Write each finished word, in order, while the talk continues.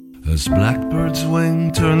As blackbird's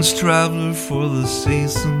wing turns traveler for the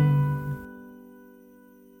season,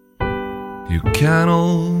 you can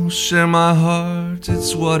all share my heart,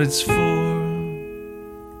 it's what it's for.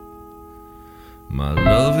 My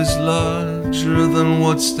love is larger than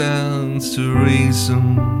what stands to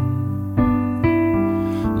reason,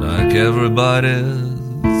 like everybody's,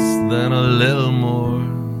 then a little more.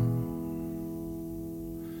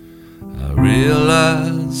 I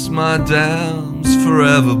realize my dam's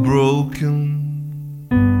forever broken,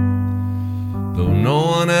 though no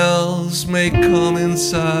one else may come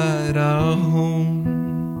inside our home.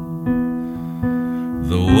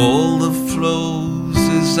 Though all that flows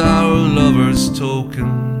is our lover's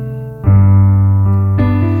token,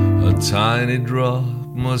 a tiny drop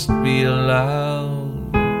must be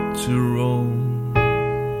allowed to roam.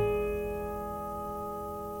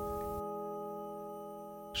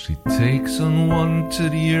 She takes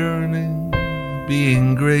unwanted yearning,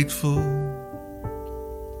 being grateful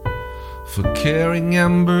for caring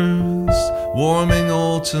embers, warming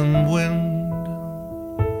autumn wind.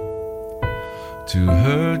 To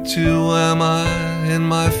her too am I in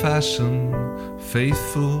my fashion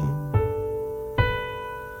faithful,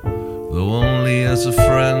 though only as a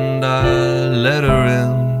friend I let her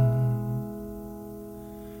in.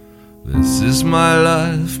 This is my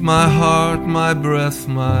life, my heart, my breath,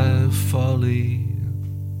 my folly.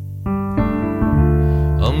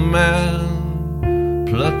 A man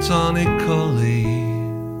platonically,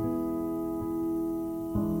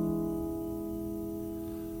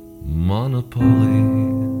 MonoPoly.